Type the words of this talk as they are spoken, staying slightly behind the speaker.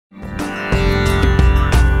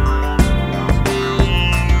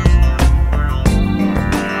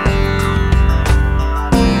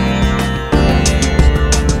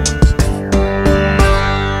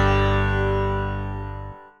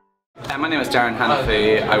Darren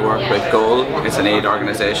Hanniffy. I work with Goal. It's an aid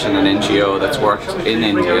organisation, an NGO that's worked in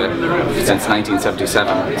India since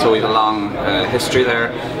 1977. So we have a long history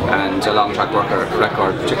there and a long track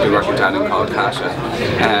record, particularly working down in Kolkata.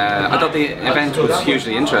 I thought the event was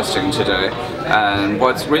hugely interesting today, and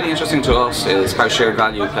what's really interesting to us is how shared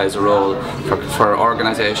value plays a role for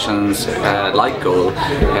organisations like Goal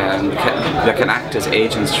that can act as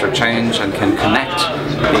agents for change and can connect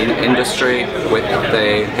the industry with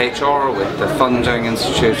the HR, with the funding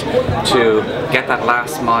institutes to get that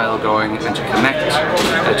last mile going and to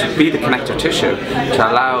connect, to be the connective tissue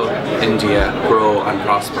to allow India grow and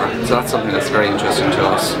prosper. So that's something that's very interesting to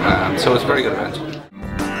us. So it's a very good event.